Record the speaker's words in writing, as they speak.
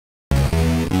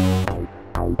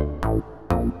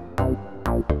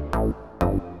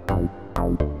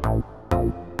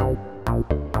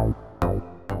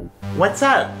What's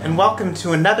up, and welcome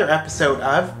to another episode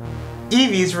of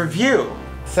Evie's Review.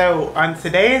 So on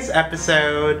today's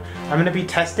episode, I'm going to be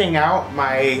testing out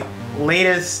my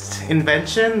latest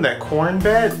invention, the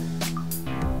CornBit.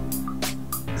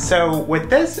 So what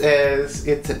this is,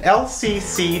 it's an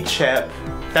LCC chip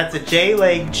that's a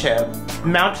J-leg chip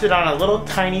mounted on a little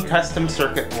tiny custom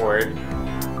circuit board,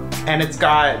 and it's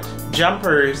got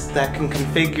jumpers that can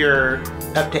configure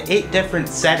up to 8 different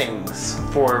settings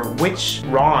for which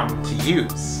ROM to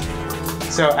use.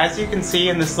 So as you can see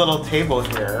in this little table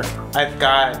here, I've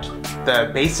got the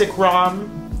BASIC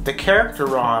ROM, the character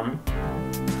ROM,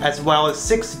 as well as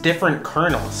 6 different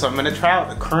kernels. So I'm going to try out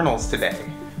the kernels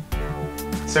today.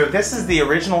 So this is the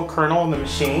original kernel in the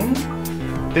machine.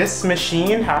 This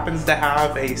machine happens to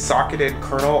have a socketed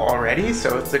kernel already,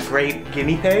 so it's a great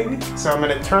guinea pig. So I'm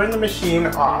going to turn the machine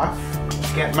off,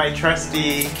 get my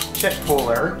trusty chip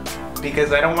puller,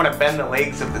 because I don't want to bend the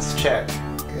legs of this chip.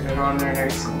 Get it on there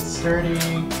nice and sturdy.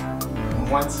 And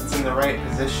once it's in the right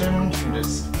position, you can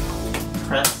just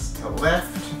press to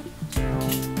lift.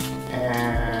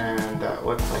 And that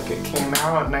looks like it came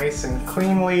out nice and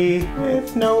cleanly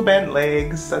with no bent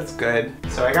legs. That's good.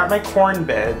 So I got my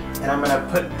CornBit, and I'm gonna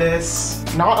put this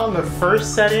not on the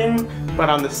first setting,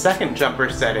 but on the second jumper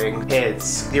setting.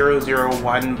 It's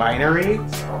 001 binary.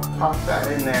 So I'll pop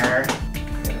that in there,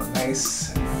 get it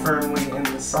nice and firmly in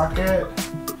the socket.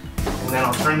 And then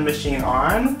I'll turn the machine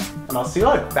on, and I'll see,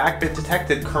 look, backbit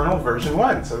detected kernel version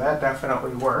 1, so that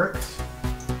definitely works.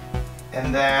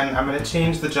 And then I'm going to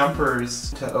change the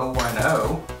jumpers to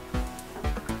 010.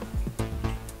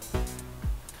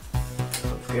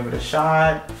 Let's give it a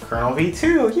shot. Kernel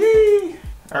V2, yay!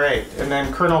 Alright, and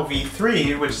then kernel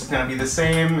V3, which is going to be the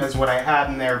same as what I had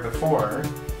in there before.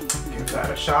 Give that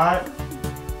a shot.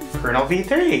 Kernel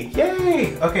V3,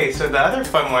 yay! Okay, so the other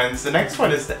fun ones, the next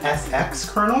one is the SX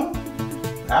kernel.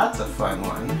 That's a fun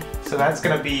one. So that's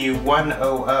going to be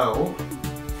 100.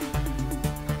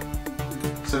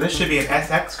 So this should be an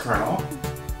SX kernel.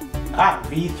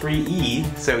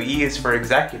 V3E, so E is for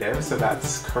executive, so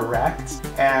that's correct.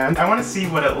 And I want to see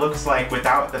what it looks like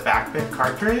without the backbit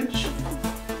cartridge.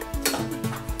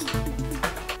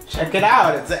 Check it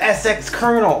out, it's an SX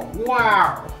kernel,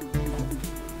 wow!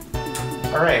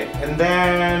 Alright, and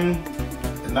then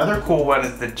another cool one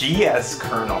is the GS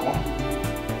kernel.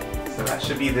 So that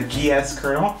should be the GS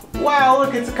kernel. Wow,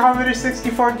 look, it's a Commodore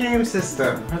 64 game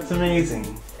system. That's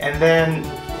amazing. And then,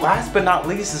 last but not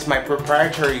least, is my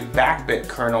proprietary backbit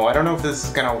kernel. I don't know if this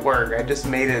is gonna work. I just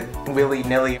made it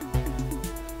willy-nilly.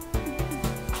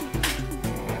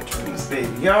 Turn this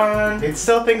baby on. It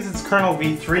still thinks it's kernel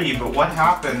V3, but what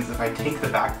happens if I take the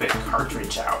backbit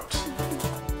cartridge out?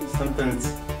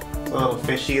 Something's a little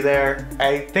fishy there.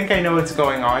 I think I know what's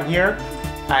going on here.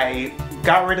 I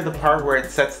got rid of the part where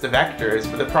it sets the vectors,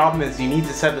 but the problem is you need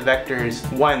to set the vectors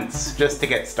once just to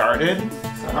get started.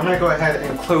 So I'm gonna go ahead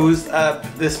and close up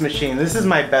this machine. This is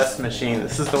my best machine.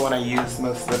 This is the one I use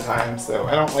most of the time, so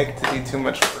I don't like to do too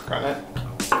much work on it.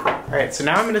 Alright, so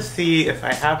now I'm gonna see if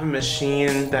I have a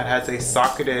machine that has a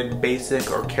socketed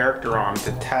BASIC or character ROM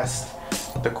to test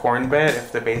the CornBit,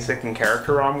 if the BASIC and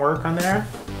character ROM work on there.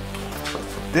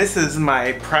 This is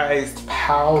my prized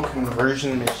PAL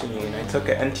conversion machine. I took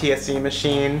an NTSC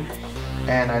machine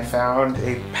and I found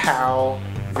a PAL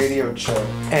video chip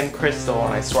and crystal,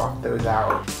 and I swapped those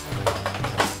out.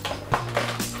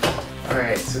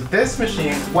 Alright, so this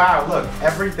machine, wow, look,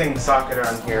 everything's socketed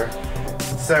on here.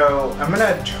 So I'm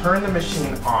gonna turn the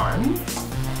machine on.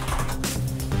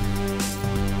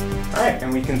 Alright,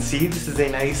 and we can see this is a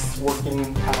nice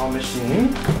working PAL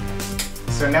machine.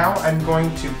 So now I'm going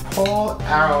to pull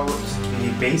out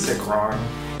the BASIC ROM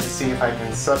to see if I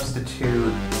can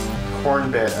substitute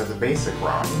CornBit as a BASIC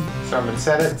ROM. So I'm going to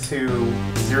set it to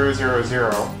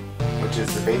 000, which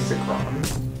is the BASIC ROM.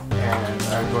 And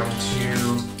I'm going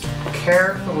to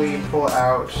carefully pull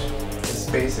out this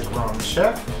BASIC ROM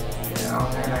chip. Get it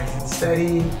on there nice and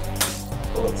steady.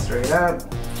 Pull it straight up.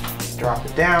 Drop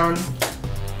it down.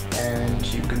 And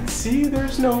you can see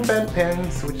there's no bent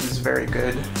pins, which is very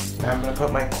good. Now I'm going to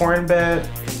put my CornBit,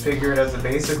 configure it as a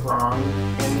BASIC ROM,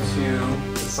 into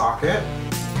the socket.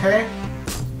 Okay,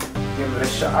 give it a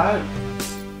shot.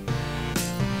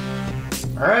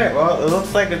 Alright, well, it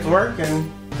looks like it's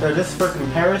working. So just for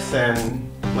comparison,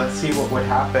 let's see what would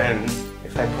happen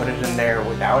if I put it in there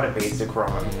without a BASIC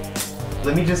ROM.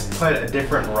 Let me just put a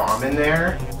different ROM in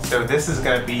there. So this is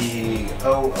going to be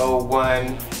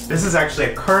 001. This is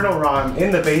actually a kernel ROM in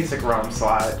the BASIC ROM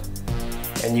slot.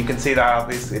 And you can see that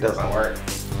obviously doesn't work.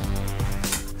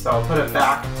 So I'll put it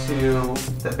back to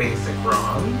the BASIC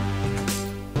ROM.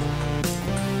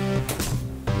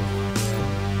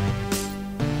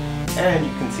 And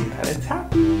you can see that it's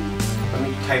happy. Let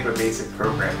me type a basic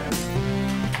program in.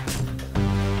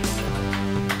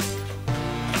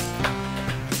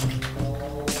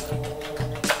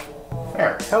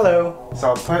 There, hello. So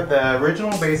I'll put the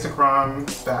original BASIC ROM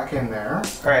back in there.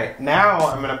 Alright, now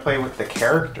I'm gonna play with the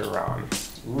character ROM.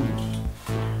 Ooh.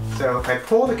 So if I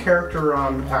pull the character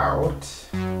ROM out,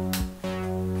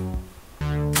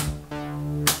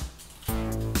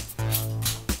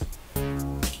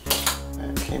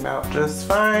 that came out just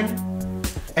fine.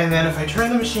 And then if I turn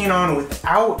the machine on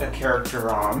without a character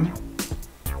ROM,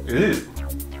 ooh,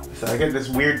 so I get this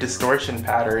weird distortion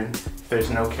pattern. There's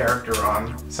no character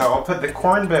ROM. So I'll put the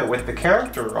CornBit with the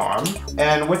character ROM.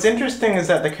 And what's interesting is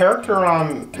that the character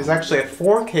ROM is actually a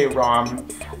 4K ROM,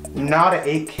 not an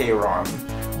 8K ROM.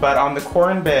 But on the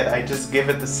CornBit, I just give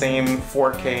it the same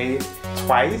 4K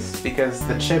twice because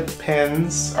the chip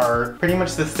pins are pretty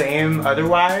much the same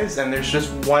otherwise, and there's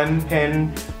just one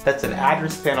pin that's an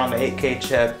address pin on the 8K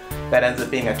chip that ends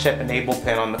up being a chip enable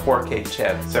pin on the 4K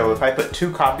chip. So if I put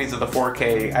 2 copies of the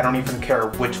 4K, I don't even care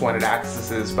which one it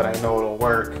accesses, but I know it'll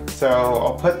work. So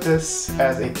I'll put this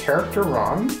as a character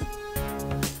ROM,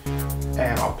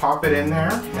 and I'll pop it in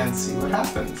there and see what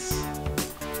happens.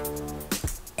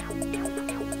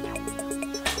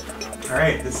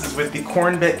 Alright, this is with the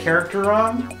CornBit character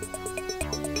ROM.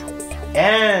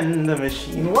 And the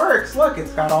machine works! Look,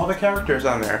 it's got all the characters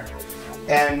on there.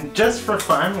 And just for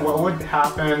fun, what would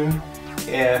happen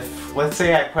if, let's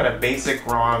say I put a basic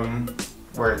ROM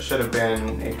where it should have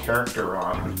been a character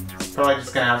ROM. Probably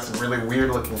just gonna have some really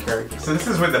weird looking characters. So this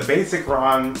is with the basic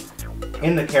ROM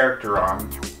in the character ROM.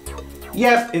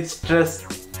 Yep, it's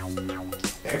just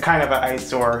a kind of an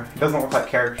eyesore. It doesn't look like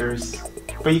characters.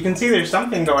 But you can see there's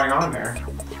something going on there.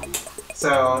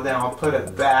 So then I'll put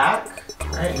it back.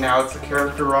 Right, now it's a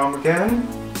character ROM again.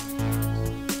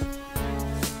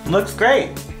 Looks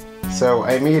great. So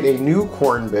I made a new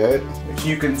CornBit. If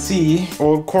you can see,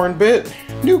 old CornBit,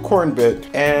 new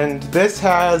CornBit. And this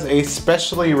has a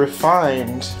specially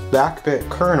refined backbit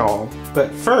kernel.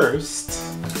 But first,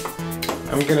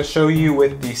 I'm gonna show you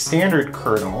with the standard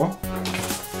kernel.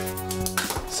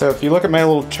 So if you look at my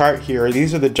little chart here,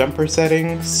 these are the jumper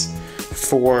settings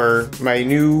for my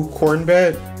new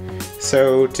CornBit.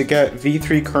 So to get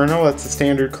V3 kernel, that's the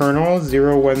standard kernel,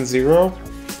 010.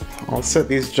 I'll set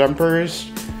these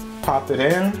jumpers, pop it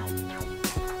in.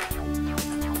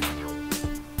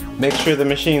 Make sure the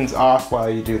machine's off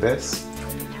while you do this.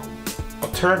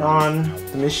 I'll turn on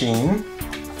the machine.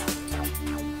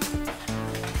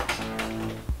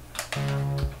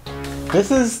 This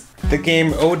is the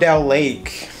game Odell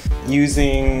Lake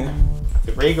using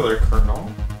the regular kernel.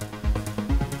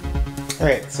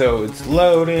 Alright, so it's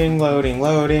loading.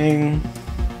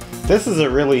 This is a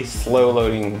really slow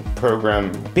loading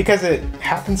program because it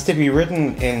happens to be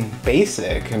written in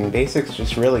BASIC, and BASIC's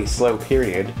just really slow,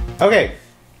 period. Okay,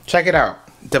 check it out.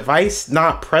 Device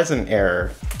not present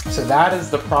error. So that is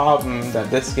the problem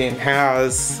that this game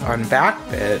has on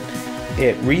backbit.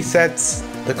 It resets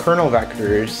the kernel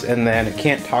vectors and then it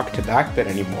can't talk to backbit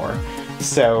anymore.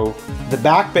 So the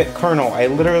backbit kernel, I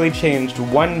literally changed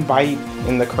 1 byte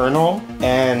in the kernel,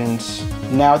 and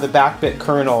now the backbit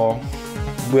kernel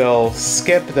will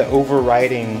skip the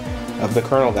overriding of the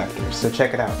kernel vectors. So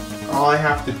check it out. All I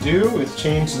have to do is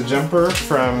change the jumper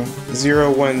from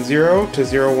 010 to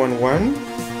 011.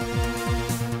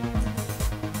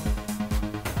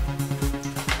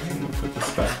 And put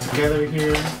this back together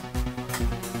here.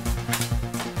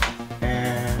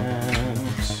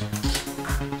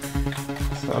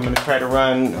 I'm going to try to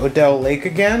run Odell Lake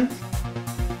again.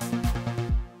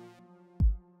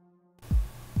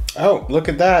 Oh, look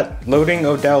at that, loading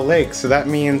Odell Lake. So that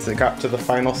means it got to the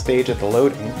final stage of the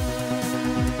loading.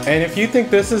 And if you think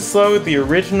this is slow, the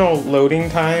original loading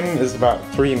time is about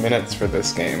 3 minutes for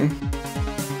this game.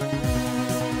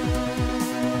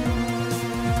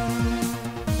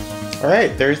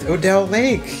 Alright, there's Odell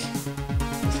Lake.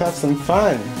 Let's have some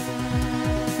fun.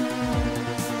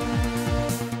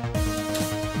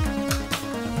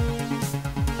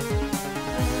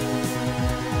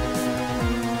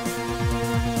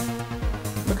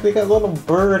 They got a little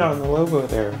bird on the logo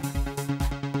there.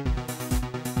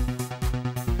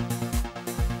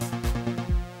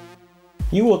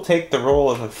 You will take the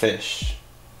role of a fish.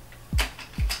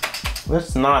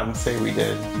 Let's nod and say we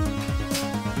did.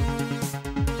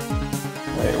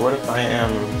 Wait, what if I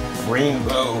am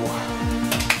rainbow?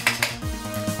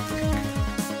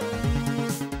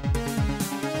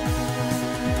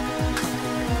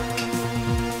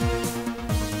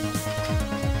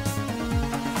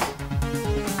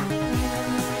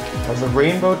 As a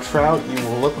rainbow trout, you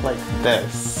will look like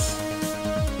this.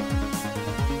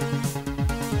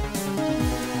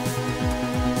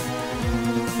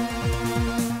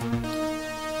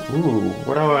 Ooh,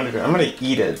 what do I want to do? I'm gonna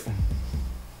eat it.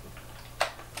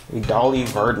 A Dolly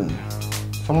Varden.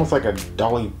 It's almost like a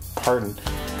Dolly Parton.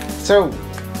 So,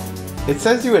 it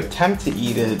says you attempt to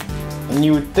eat it, and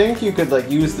you would think you could like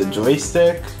use the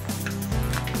joystick,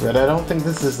 but I don't think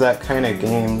this is that kind of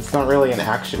game. It's not really an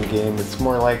action game. It's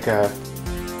more like a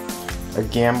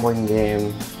gambling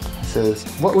game. It says,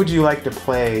 what would you like to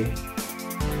play?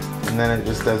 And then it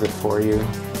just does it for you.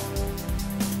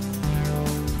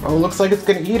 Oh, looks like it's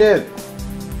gonna eat it.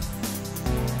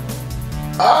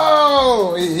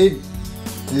 Oh, it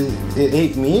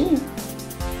ate me?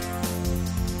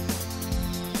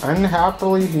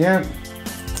 Unhappily, yeah.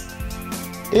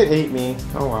 It ate me.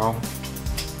 Oh well.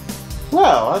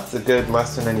 Well, that's a good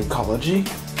lesson in ecology.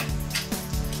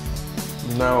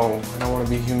 No, I don't want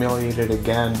to be humiliated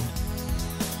again.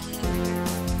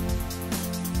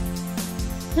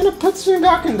 And it puts me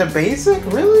back into BASIC?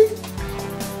 Really?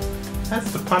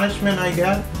 That's the punishment I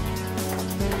get?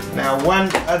 Now, one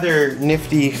other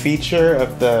nifty feature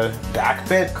of the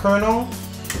BACbit kernel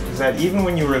is that even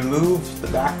when you remove the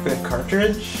BACbit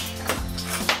cartridge,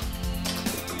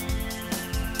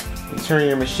 you turn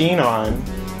your machine on,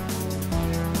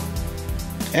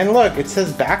 and look, it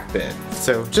says BACbit.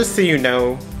 So just so you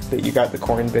know that you got the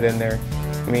CornBit in there.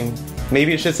 I mean,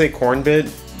 maybe it should say CornBit.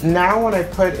 Now when I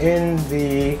put in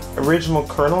the original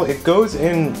kernel, it goes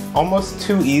in almost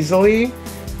too easily.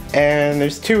 And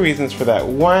there's two reasons for that.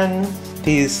 One,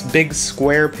 these big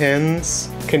square pins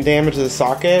can damage the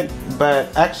socket,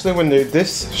 but actually when they're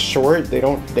this short, they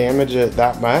don't damage it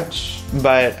that much.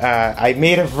 But I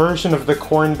made a version of the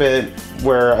CornBit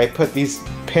where I put these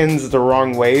pins the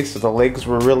wrong way, so the legs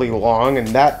were really long, and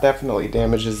that definitely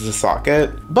damages the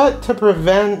socket. But to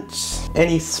prevent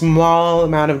any small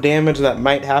amount of damage that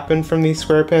might happen from these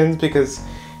square pins, because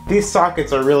these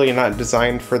sockets are really not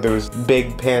designed for those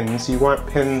big pins. You want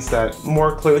pins that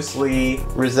more closely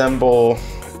resemble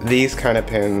these kind of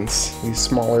pins, these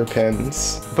smaller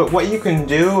pins. But what you can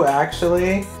do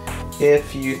actually,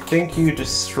 if you think you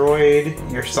destroyed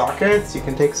your sockets, you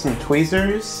can take some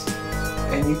tweezers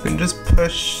and you can just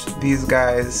push these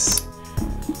guys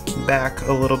back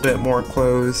a little bit more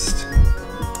closed,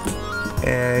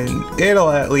 and it'll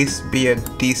at least be a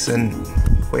decent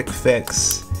quick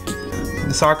fix.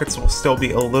 The sockets will still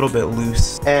be a little bit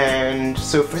loose. And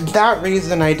so for that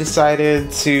reason, I decided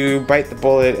to bite the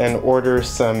bullet and order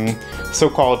some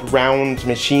so-called round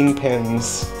machine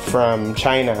pins from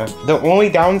China. The only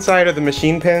downside of the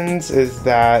machine pins is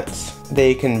that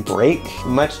they can break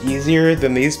much easier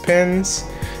than these pins.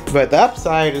 But the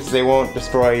upside is they won't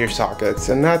destroy your sockets,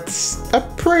 and that's a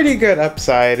pretty good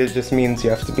upside. It just means you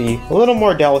have to be a little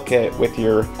more delicate with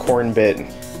your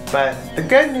CornBit. But the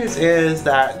good news is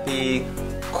that the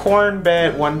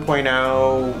CornBit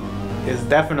 1.0 is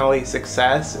definitely a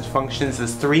success. It functions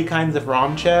as 3 kinds of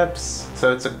ROM chips,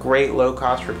 so it's a great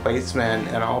low-cost replacement,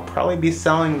 and I'll probably be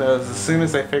selling those as soon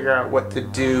as I figure out what to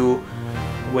do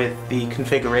with the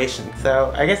configuration.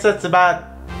 So I guess that's about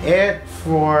it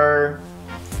for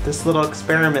this little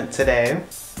experiment today.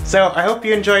 So I hope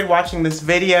you enjoyed watching this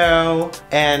video,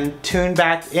 and tune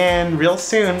back in real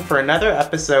soon for another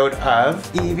episode of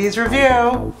Evie's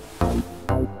Review.